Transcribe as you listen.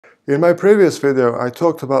In my previous video, I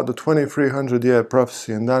talked about the 2300-year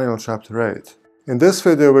prophecy in Daniel chapter 8. In this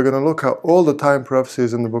video, we're going to look at all the time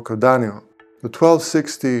prophecies in the book of Daniel. The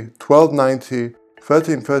 1260, 1290,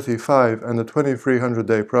 1335, and the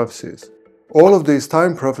 2300-day prophecies. All of these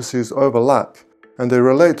time prophecies overlap, and they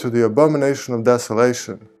relate to the Abomination of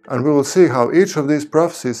Desolation. And we will see how each of these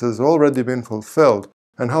prophecies has already been fulfilled,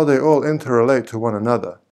 and how they all interrelate to one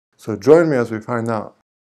another. So join me as we find out.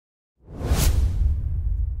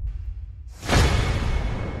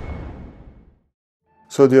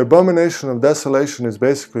 So the Abomination of Desolation is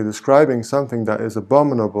basically describing something that is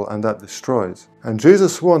abominable and that destroys. And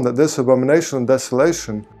Jesus warned that this Abomination of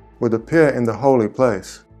Desolation would appear in the holy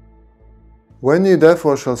place. When ye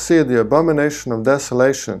therefore shall see the Abomination of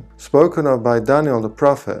Desolation, spoken of by Daniel the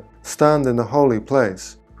prophet, stand in the holy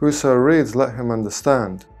place, whoso reads let him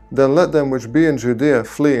understand. Then let them which be in Judea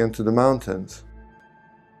flee into the mountains.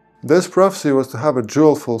 This prophecy was to have a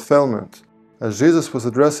dual fulfillment, as Jesus was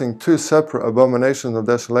addressing two separate abominations of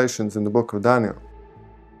desolations in the book of Daniel.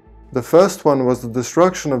 The first one was the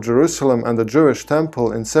destruction of Jerusalem and the Jewish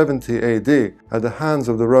temple in 70 AD at the hands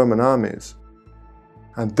of the Roman armies.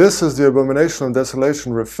 And this is the abomination of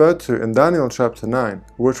desolation referred to in Daniel chapter 9,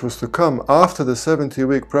 which was to come after the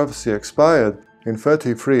 70-week prophecy expired in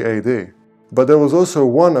 33 AD. But there was also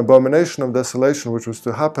one abomination of desolation which was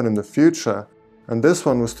to happen in the future, and this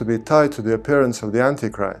one was to be tied to the appearance of the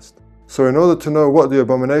Antichrist. So in order to know what the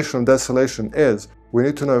abomination of desolation is, we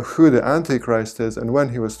need to know who the Antichrist is and when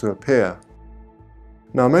he was to appear.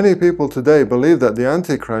 Now many people today believe that the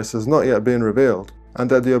Antichrist has not yet been revealed, and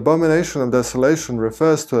that the abomination of desolation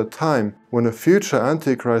refers to a time when a future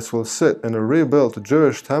Antichrist will sit in a rebuilt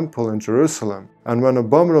Jewish temple in Jerusalem, and when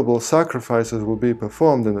abominable sacrifices will be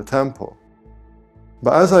performed in the temple.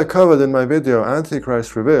 But as I covered in my video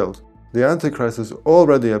Antichrist Revealed, the Antichrist has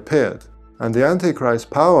already appeared. And the Antichrist's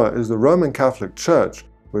power is the Roman Catholic Church,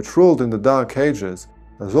 which ruled in the Dark Ages,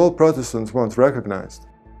 as all Protestants once recognized.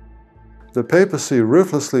 The papacy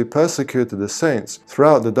ruthlessly persecuted the saints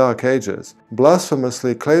throughout the Dark Ages,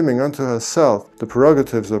 blasphemously claiming unto herself the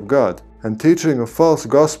prerogatives of God, and teaching a false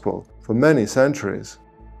gospel for many centuries.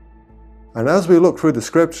 And as we look through the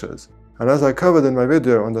scriptures, and as I covered in my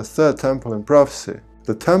video on the third temple in prophecy,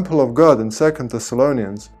 the temple of God in 2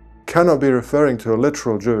 Thessalonians cannot be referring to a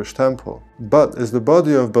literal Jewish temple, but is the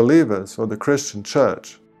body of believers or the Christian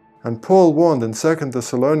church. And Paul warned in 2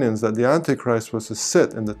 Thessalonians that the Antichrist was to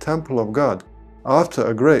sit in the temple of God after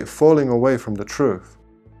a great falling away from the truth.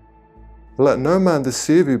 Let no man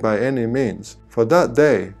deceive you by any means, for that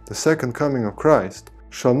day, the second coming of Christ,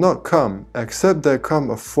 shall not come except there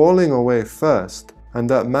come a falling away first, and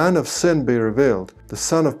that man of sin be revealed, the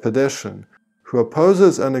son of perdition, who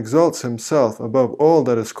opposes and exalts himself above all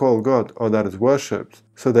that is called God or that is worshipped,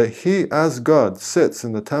 so that he as God sits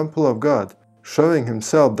in the temple of God, showing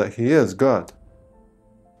himself that he is God.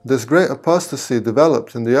 This great apostasy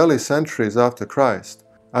developed in the early centuries after Christ.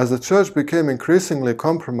 As the church became increasingly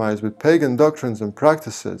compromised with pagan doctrines and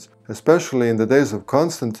practices, especially in the days of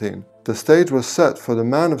Constantine, the stage was set for the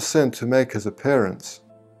man of sin to make his appearance.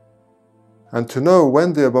 And to know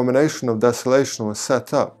when the abomination of desolation was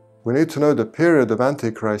set up, we need to know the period of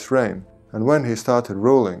Antichrist's reign, and when he started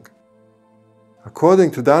ruling.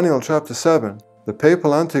 According to Daniel chapter 7, the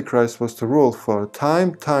papal Antichrist was to rule for a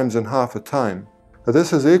time, times and half a time. But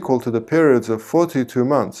this is equal to the periods of 42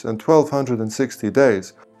 months and 1260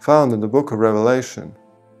 days found in the book of Revelation.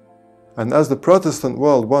 And as the Protestant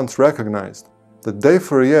world once recognized, the day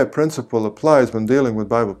for a year principle applies when dealing with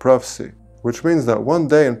Bible prophecy, which means that one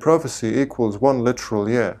day in prophecy equals one literal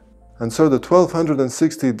year. And so the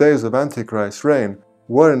 1260 days of Antichrist's reign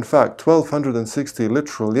were in fact 1260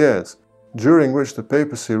 literal years, during which the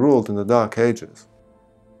papacy ruled in the Dark Ages.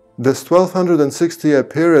 This 1260-year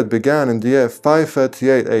period began in the year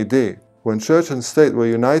 538 AD, when church and state were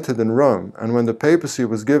united in Rome and when the papacy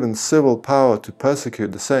was given civil power to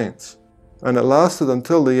persecute the saints. And it lasted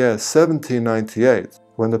until the year 1798,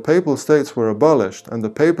 when the papal states were abolished and the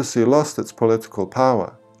papacy lost its political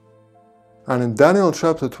power. And in Daniel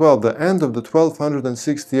chapter 12, the end of the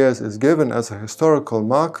 1260 years is given as a historical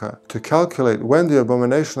marker to calculate when the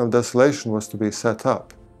abomination of desolation was to be set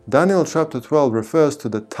up. Daniel chapter 12 refers to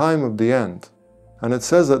the time of the end, and it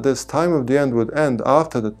says that this time of the end would end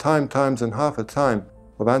after the time, times and half a time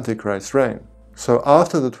of Antichrist's reign. So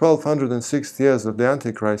after the 1260 years of the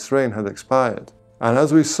Antichrist's reign had expired. And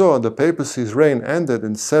as we saw, the papacy's reign ended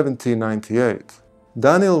in 1798.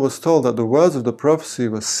 Daniel was told that the words of the prophecy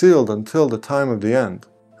were sealed until the time of the end,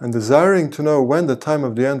 and desiring to know when the time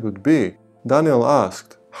of the end would be, Daniel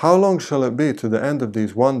asked, "How long shall it be to the end of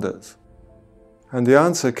these wonders?" And the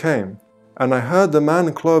answer came, And I heard the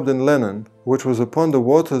man clothed in linen, which was upon the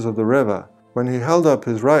waters of the river, when he held up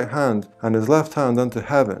his right hand and his left hand unto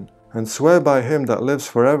heaven, and sware by him that lives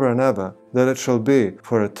for ever and ever, that it shall be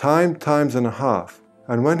for a time, times and a half.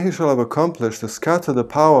 And when he shall have accomplished to scatter the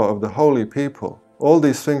power of the holy people, all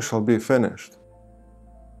these things shall be finished.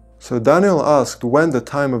 So Daniel asked when the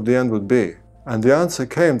time of the end would be, and the answer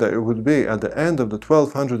came that it would be at the end of the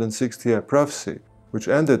 1260-year prophecy, which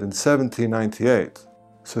ended in 1798.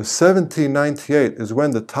 So 1798 is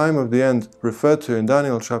when the time of the end referred to in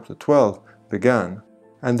Daniel chapter 12 began.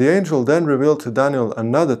 And the angel then revealed to Daniel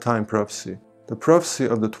another time prophecy, the prophecy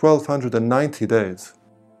of the 1290 days.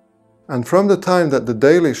 And from the time that the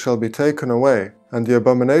daily shall be taken away, and the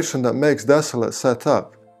abomination that makes desolate set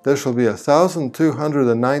up, there shall be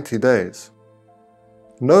 1290 days.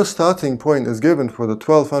 No starting point is given for the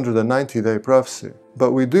 1290-day prophecy,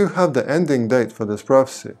 but we do have the ending date for this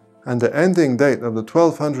prophecy, and the ending date of the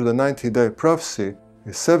 1290-day prophecy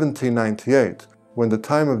is 1798, when the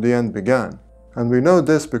time of the end began. And we know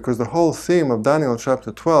this because the whole theme of Daniel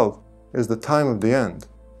chapter 12 is the time of the end.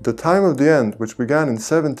 The time of the end, which began in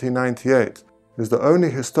 1798, is the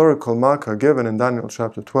only historical marker given in Daniel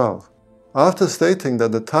chapter 12. After stating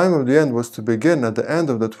that the time of the end was to begin at the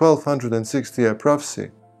end of the 1260-year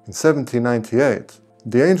prophecy in 1798,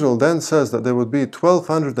 the angel then says that there would be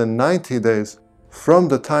 1290 days from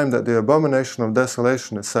the time that the abomination of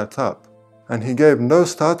desolation is set up, and he gave no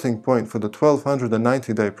starting point for the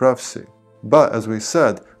 1290-day prophecy. But, as we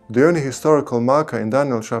said, the only historical marker in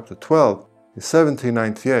Daniel chapter 12 is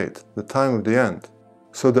 1798, the time of the end.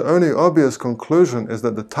 So the only obvious conclusion is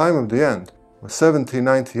that the time of the end, or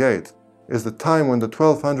 1798, is the time when the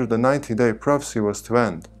 1290-day prophecy was to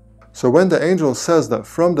end. So when the angel says that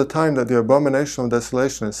from the time that the abomination of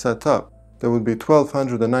desolation is set up, there would be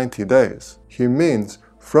 1290 days, he means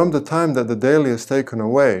from the time that the daily is taken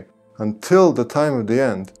away until the time of the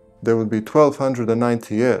end, there would be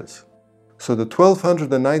 1290 years. So the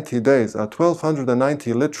 1290 days are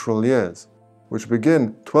 1290 literal years, which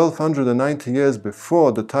begin 1290 years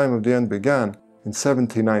before the time of the end began in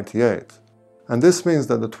 1798. And this means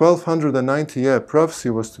that the 1290-year prophecy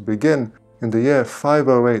was to begin in the year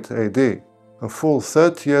 508 AD, a full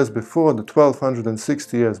 30 years before the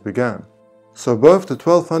 1260 years began. So both the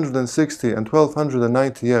 1260 and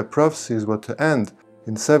 1290-year prophecies were to end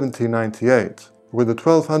in 1798, with the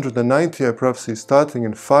 1290-year prophecy starting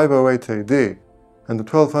in 508 AD, and the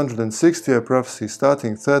 1260-year prophecy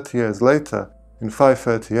starting 30 years later in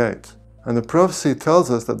 538. And the prophecy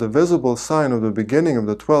tells us that the visible sign of the beginning of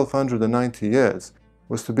the 1290 years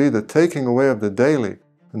was to be the taking away of the daily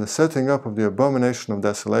and the setting up of the abomination of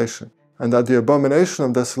desolation, and that the abomination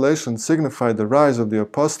of desolation signified the rise of the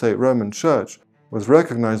apostate Roman Church was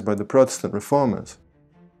recognized by the Protestant reformers.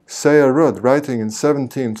 Sayer Rudd, writing in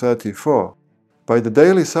 1734, "By the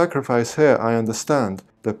daily sacrifice here I understand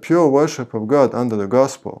the pure worship of God under the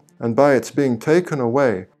gospel, and by its being taken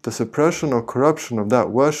away, the suppression or corruption of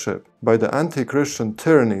that worship by the anti-Christian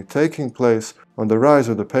tyranny taking place on the rise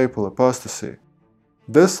of the papal apostasy."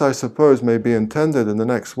 This, I suppose, may be intended in the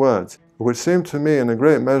next words, which seem to me in a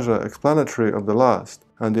great measure explanatory of the last,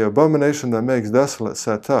 and the abomination that makes desolate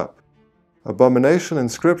set up. Abomination in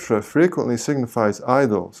Scripture frequently signifies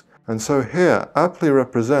idols, and so here aptly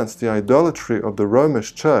represents the idolatry of the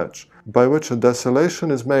Romish Church, by which a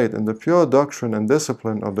desolation is made in the pure doctrine and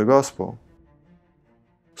discipline of the gospel.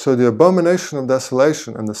 So the abomination of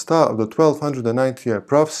desolation and the start of the 1290-year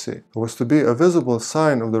prophecy was to be a visible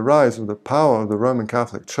sign of the rise of the power of the Roman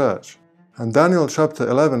Catholic Church. And Daniel chapter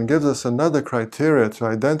 11 gives us another criteria to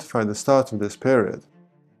identify the start of this period.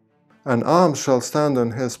 "An arm shall stand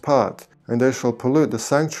on his part, and they shall pollute the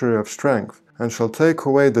sanctuary of strength, and shall take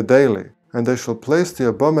away the daily, and they shall place the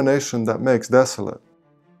abomination that makes desolate."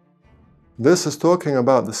 This is talking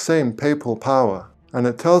about the same papal power, and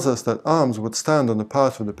it tells us that arms would stand on the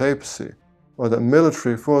part of the papacy, or that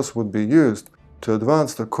military force would be used to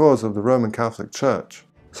advance the cause of the Roman Catholic Church.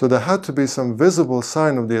 So there had to be some visible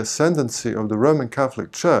sign of the ascendancy of the Roman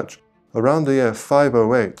Catholic Church around the year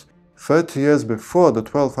 508, 30 years before the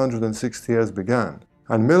 1260 years began,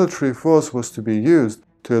 and military force was to be used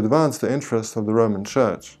to advance the interests of the Roman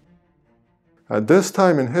Church. At this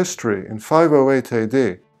time in history, in 508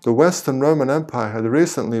 AD, the Western Roman Empire had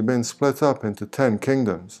recently been split up into 10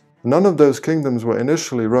 kingdoms. None of those kingdoms were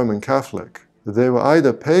initially Roman Catholic. They were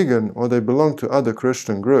either pagan or they belonged to other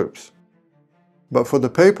Christian groups. But for the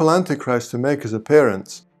papal Antichrist to make his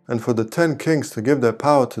appearance, and for the 10 kings to give their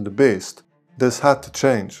power to the beast, this had to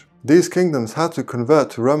change. These kingdoms had to convert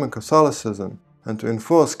to Roman Catholicism and to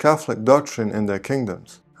enforce Catholic doctrine in their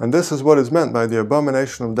kingdoms. And this is what is meant by the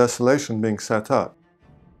abomination of desolation being set up.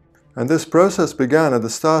 And this process began at the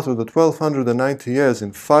start of the 1290 years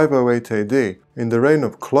in 508 AD, in the reign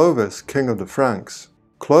of Clovis, king of the Franks.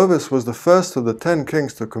 Clovis was the first of the 10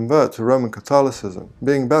 kings to convert to Roman Catholicism,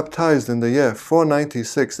 being baptized in the year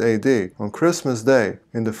 496 AD on Christmas Day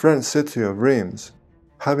in the French city of Reims.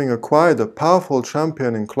 Having acquired a powerful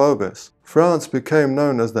champion in Clovis, France became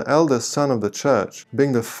known as the eldest son of the Church,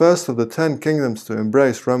 being the first of the 10 kingdoms to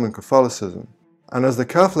embrace Roman Catholicism. And as the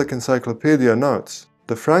Catholic Encyclopedia notes,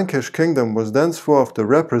 the Frankish kingdom was thenceforth the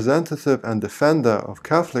representative and defender of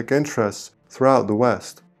Catholic interests throughout the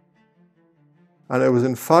West. And it was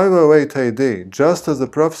in 508 AD, just as the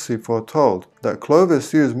prophecy foretold, that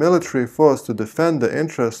Clovis used military force to defend the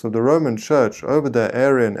interests of the Roman Church over their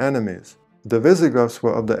Arian enemies. The Visigoths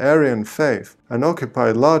were of the Arian faith and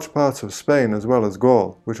occupied large parts of Spain as well as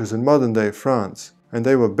Gaul, which is in modern-day France, and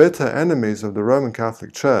they were bitter enemies of the Roman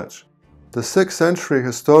Catholic Church. The 6th century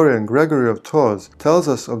historian Gregory of Tours tells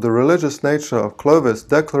us of the religious nature of Clovis'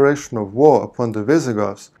 declaration of war upon the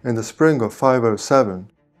Visigoths in the spring of 507.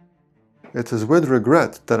 It is with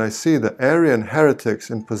regret that I see the Arian heretics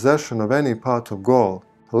in possession of any part of Gaul.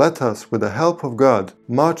 Let us, with the help of God,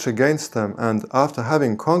 march against them and, after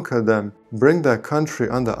having conquered them, bring their country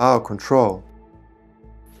under our control.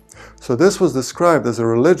 So this was described as a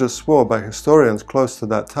religious war by historians close to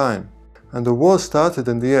that time. And the war started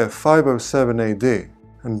in the year 507 AD.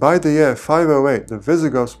 And by the year 508, the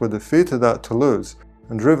Visigoths were defeated at Toulouse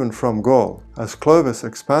and driven from Gaul, as Clovis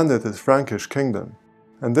expanded his Frankish kingdom.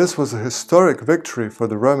 And this was a historic victory for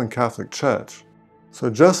the Roman Catholic Church. So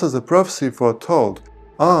just as the prophecy foretold,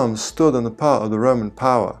 arms stood on the part of the Roman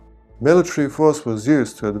power. Military force was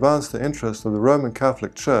used to advance the interests of the Roman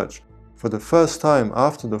Catholic Church for the first time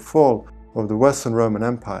after the fall of the Western Roman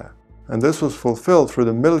Empire. And this was fulfilled through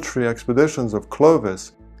the military expeditions of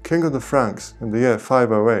Clovis, king of the Franks, in the year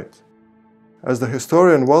 508. As the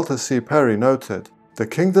historian Walter C. Perry noted, the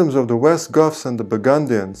kingdoms of the West Goths and the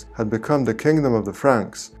Burgundians had become the kingdom of the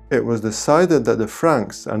Franks. It was decided that the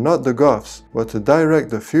Franks, and not the Goths, were to direct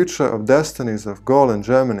the future of destinies of Gaul and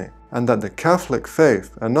Germany, and that the Catholic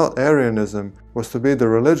faith, and not Arianism, was to be the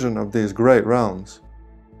religion of these great realms.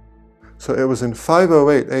 So it was in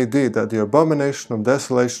 508 AD that the Abomination of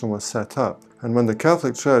Desolation was set up, and when the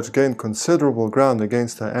Catholic Church gained considerable ground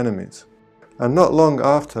against her enemies. And not long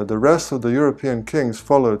after, the rest of the European kings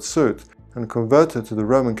followed suit and converted to the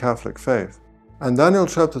Roman Catholic faith. And Daniel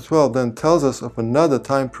chapter 12 then tells us of another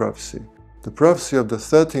time prophecy, the prophecy of the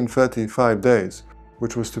 1335 days,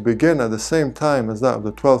 which was to begin at the same time as that of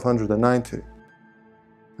the 1290.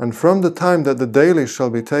 And from the time that the daily shall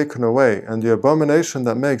be taken away, and the abomination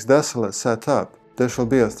that makes desolate set up, there shall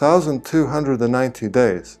be 1290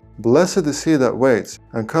 days. Blessed is he that waits,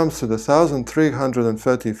 and comes to the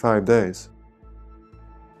 1335 days.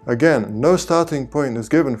 Again, no starting point is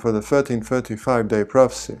given for the 1335-day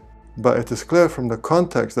prophecy, but it is clear from the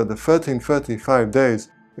context that the 1335 days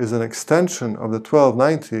is an extension of the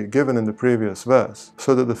 1290 given in the previous verse,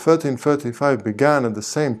 so that the 1335 began at the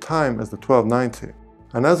same time as the 1290.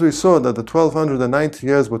 And as we saw that the 1290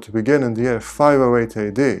 years were to begin in the year 508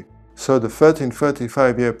 AD, so the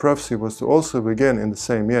 1335-year prophecy was to also begin in the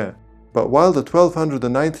same year. But while the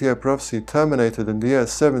 1290-year prophecy terminated in the year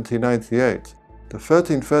 1798, the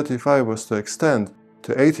 1335 was to extend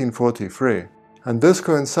to 1843. And this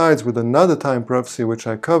coincides with another time prophecy which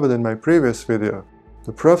I covered in my previous video,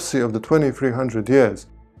 the prophecy of the 2300 years,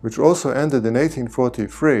 which also ended in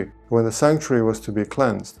 1843 when the sanctuary was to be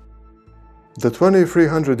cleansed. The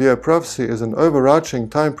 2300-year prophecy is an overarching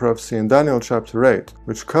time prophecy in Daniel chapter 8,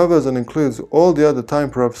 which covers and includes all the other time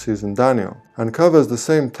prophecies in Daniel, and covers the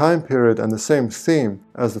same time period and the same theme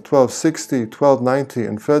as the 1260, 1290,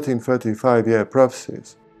 and 1335-year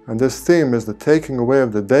prophecies. And this theme is the taking away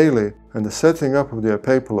of the daily and the setting up of the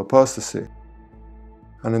papal apostasy.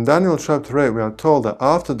 And in Daniel chapter 8 we are told that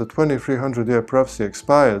after the 2300-year prophecy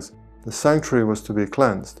expires, the sanctuary was to be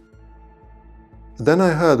cleansed. Then I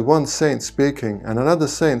heard one saint speaking, and another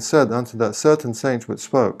saint said unto that certain saint which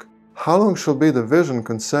spoke, How long shall be the vision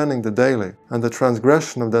concerning the daily, and the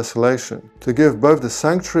transgression of desolation, to give both the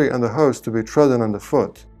sanctuary and the host to be trodden under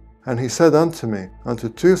foot? And he said unto me, Unto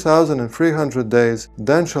 2300 days,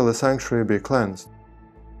 then shall the sanctuary be cleansed.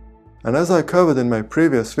 And as I covered in my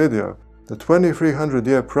previous video, the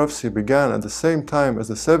 2300-year prophecy began at the same time as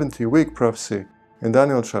the 70-week prophecy in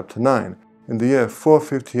Daniel chapter 9, in the year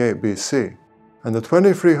 458 BC. And the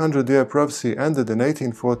 2300-year prophecy ended in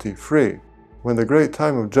 1843, when the great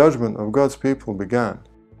time of judgment of God's people began.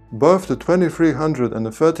 Both the 2300 and the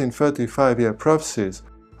 1335-year prophecies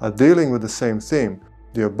are dealing with the same theme,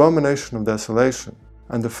 the Abomination of Desolation.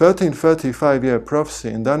 And the 1335-year prophecy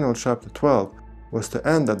in Daniel chapter 12 was to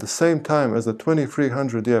end at the same time as the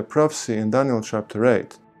 2300-year prophecy in Daniel chapter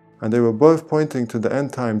 8, and they were both pointing to the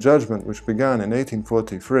end-time judgment which began in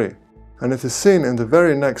 1843. And it is seen in the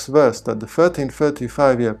very next verse that the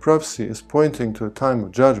 1335-year prophecy is pointing to a time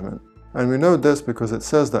of judgment. And we know this because it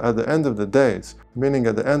says that at the end of the days, meaning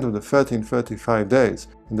at the end of the 1335 days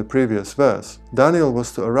in the previous verse, Daniel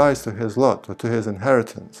was to arise to his lot or to his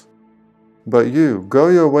inheritance. But you, go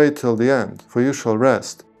your way till the end, for you shall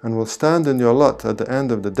rest, and will stand in your lot at the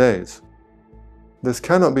end of the days. This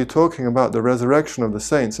cannot be talking about the resurrection of the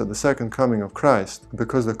saints at the second coming of Christ,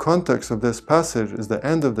 because the context of this passage is the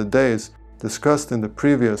end of the days discussed in the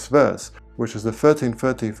previous verse, which is the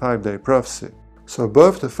 1335-day prophecy. So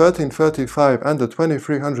both the 1335 and the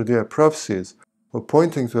 2300-year prophecies were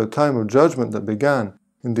pointing to a time of judgment that began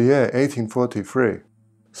in the year 1843.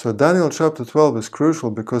 So Daniel chapter 12 is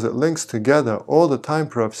crucial because it links together all the time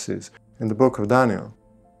prophecies in the book of Daniel.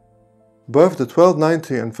 Both the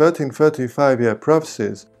 1290 and 1335-year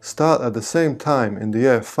prophecies start at the same time in the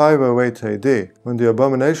year 508 AD, when the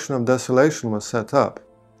Abomination of Desolation was set up.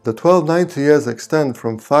 The 1290 years extend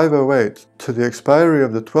from 508 to the expiry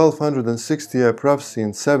of the 1260-year prophecy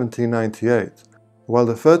in 1798, while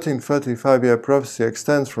the 1335-year prophecy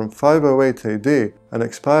extends from 508 AD and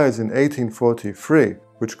expires in 1843,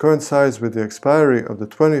 which coincides with the expiry of the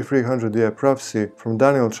 2300-year prophecy from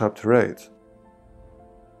Daniel chapter 8.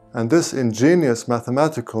 And this ingenious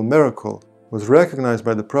mathematical miracle was recognized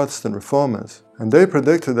by the Protestant reformers, and they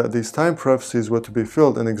predicted that these time prophecies were to be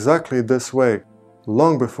filled in exactly this way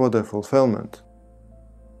long before their fulfillment.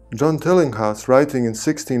 John Tillinghast, writing in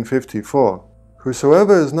 1654,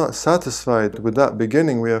 "Whosoever is not satisfied with that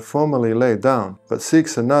beginning we have formerly laid down, but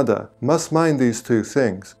seeks another, must mind these two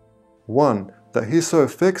things. 1. That he so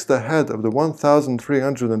fixed the head of the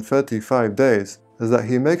 1335 days as that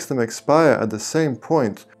he makes them expire at the same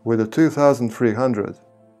point with the 2300.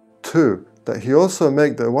 2. That he also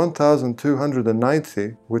make the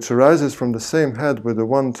 1290, which arises from the same head with the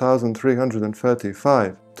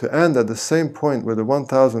 1335, to end at the same point with the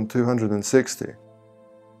 1260.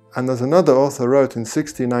 And as another author wrote in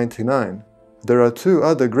 1699, there are two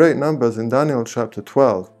other great numbers in Daniel chapter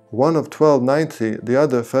 12, one of 1290, the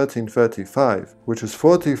other 1335, which is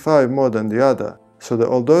 45 more than the other, so that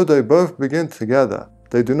although they both begin together,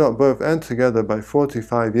 they do not both end together by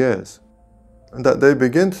 45 years. And that they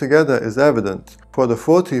begin together is evident, for the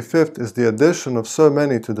 45th is the addition of so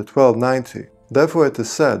many to the 1290. Therefore it is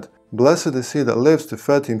said, Blessed is he that lives to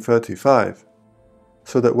 1335.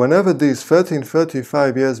 So that whenever these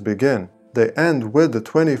 1335 years begin, they end with the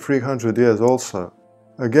 2300 years also.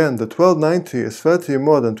 Again, the 1290 is 30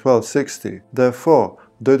 more than 1260, therefore,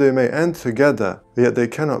 though they may end together, yet they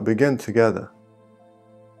cannot begin together.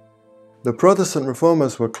 The Protestant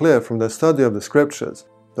reformers were clear from their study of the scriptures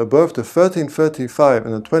that both the 1335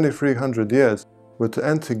 and the 2300 years were to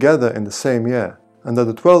end together in the same year, and that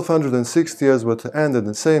the 1260 years were to end in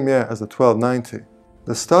the same year as the 1290.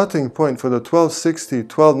 The starting point for the 1260,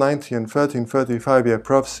 1290 and 1335 year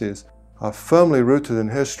prophecies are firmly rooted in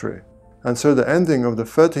history, and so the ending of the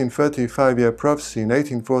 1335 year prophecy in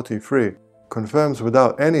 1843 confirms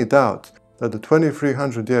without any doubt that the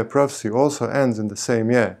 2300 year prophecy also ends in the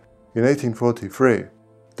same year, in 1843.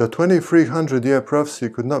 The 2300 year prophecy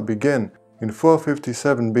could not begin in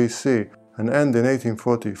 457 BC and end in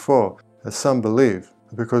 1844, as some believe,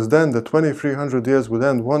 because then the 2300 years would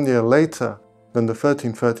end 1 year later than the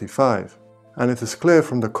 1335. And it is clear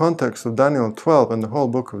from the context of Daniel 12 and the whole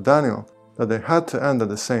book of Daniel that they had to end at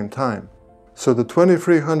the same time. So the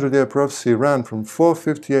 2300 year prophecy ran from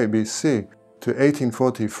 458 BC to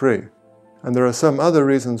 1843. And there are some other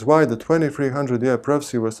reasons why the 2300 year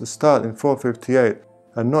prophecy was to start in 458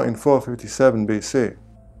 and not in 457 BC.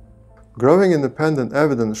 Growing independent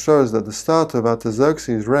evidence shows that the start of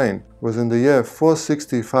Artaxerxes' reign was in the year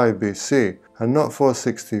 465 BC and not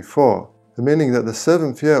 464, meaning that the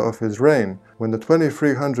 7th year of his reign, when the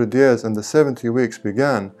 2300 years and the 70 weeks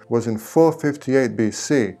began, was in 458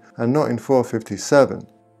 BC and not in 457.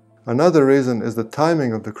 Another reason is the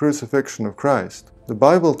timing of the crucifixion of Christ. The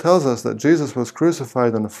Bible tells us that Jesus was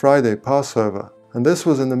crucified on a Friday Passover, and this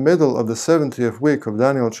was in the middle of the 70th week of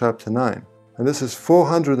Daniel chapter 9, and this is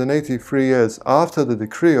 483 years after the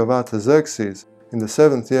decree of Artaxerxes in the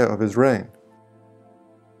 7th year of his reign.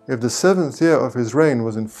 If the 7th year of his reign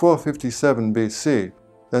was in 457 BC,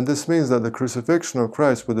 then this means that the crucifixion of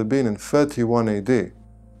Christ would have been in 31 AD.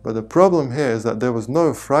 But the problem here is that there was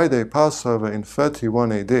no Friday Passover in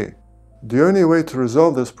 31 AD. The only way to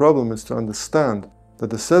resolve this problem is to understand that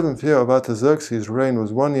the 7th year of Artaxerxes' reign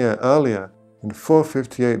was 1 year earlier, in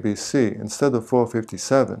 458 BC, instead of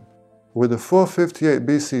 457. With the 458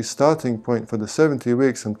 BC starting point for the 70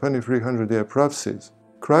 weeks and 2300-year prophecies,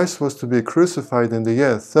 Christ was to be crucified in the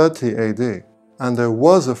year 30 AD, and there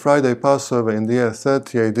was a Friday Passover in the year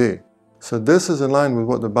 30 AD, so this is in line with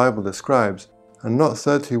what the Bible describes, and not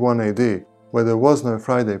 31 AD, where there was no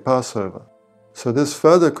Friday Passover. So this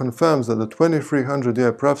further confirms that the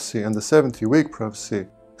 2300-year prophecy and the 70-week prophecy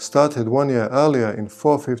started 1 year earlier in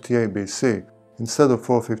 458 BC, instead of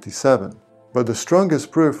 457. But the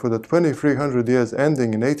strongest proof for the 2300 years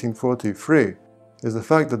ending in 1843 is the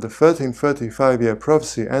fact that the 1335-year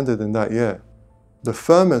prophecy ended in that year. The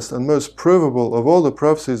firmest and most provable of all the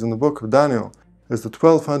prophecies in the book of Daniel is the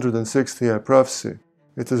 1260-year prophecy.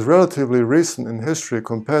 It is relatively recent in history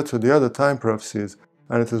compared to the other time prophecies,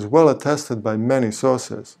 and it is well attested by many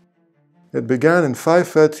sources. It began in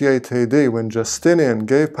 538 AD when Justinian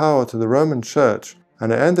gave power to the Roman Church,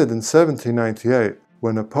 and it ended in 1798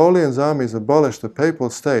 when Napoleon's armies abolished the Papal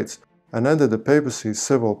States and ended the papacy's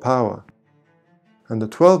civil power. And the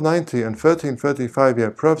 1290 and 1335-year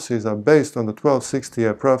prophecies are based on the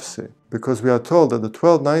 1260-year prophecy, because we are told that the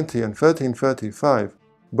 1290 and 1335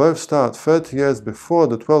 both start 30 years before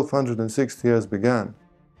the 1260 years began.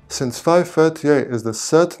 Since 538 is the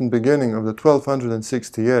certain beginning of the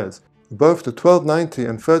 1260 years, both the 1290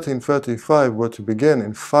 and 1335 were to begin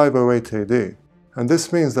in 508 AD. And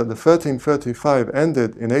this means that the 1335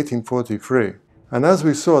 ended in 1843. And as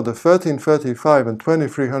we saw, the 1335 and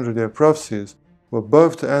 2300-year prophecies were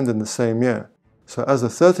both to end in the same year. So as the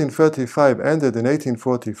 1335 ended in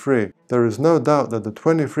 1843, there is no doubt that the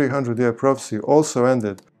 2300-year prophecy also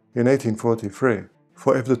ended in 1843.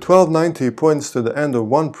 For if the 1290 points to the end of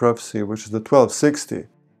one prophecy, which is the 1260,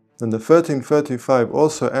 then the 1335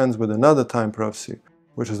 also ends with another time prophecy,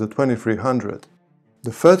 which is the 2300. The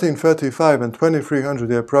 1335 and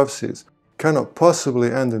 2300-year prophecies cannot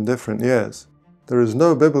possibly end in different years. There is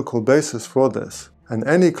no biblical basis for this, and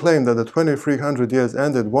any claim that the 2300 years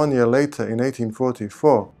ended 1 year later in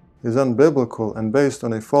 1844 is unbiblical and based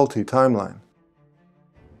on a faulty timeline.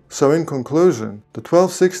 So in conclusion, the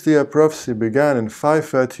 1260-year prophecy began in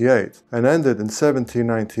 538 and ended in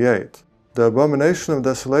 1798. The Abomination of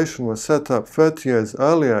Desolation was set up 30 years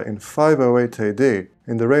earlier in 508 AD,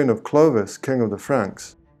 in the reign of Clovis, king of the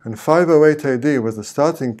Franks. And 508 AD was the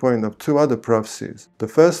starting point of two other prophecies. The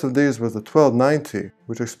first of these was the 1290,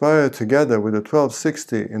 which expired together with the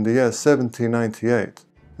 1260 in the year 1798.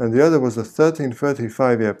 And the other was the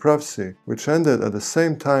 1335-year prophecy, which ended at the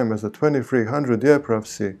same time as the 2300-year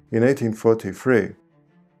prophecy in 1843.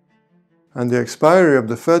 And the expiry of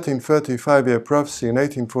the 1335-year prophecy in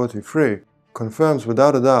 1843 confirms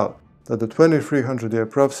without a doubt that the 2300-year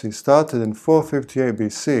prophecy started in 458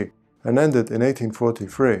 BC and ended in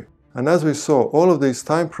 1843. And as we saw, all of these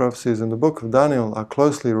time prophecies in the book of Daniel are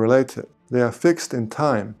closely related. They are fixed in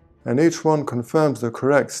time, and each one confirms the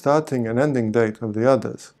correct starting and ending date of the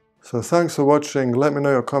others. So thanks for watching, let me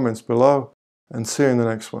know your comments below, and see you in the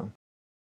next one.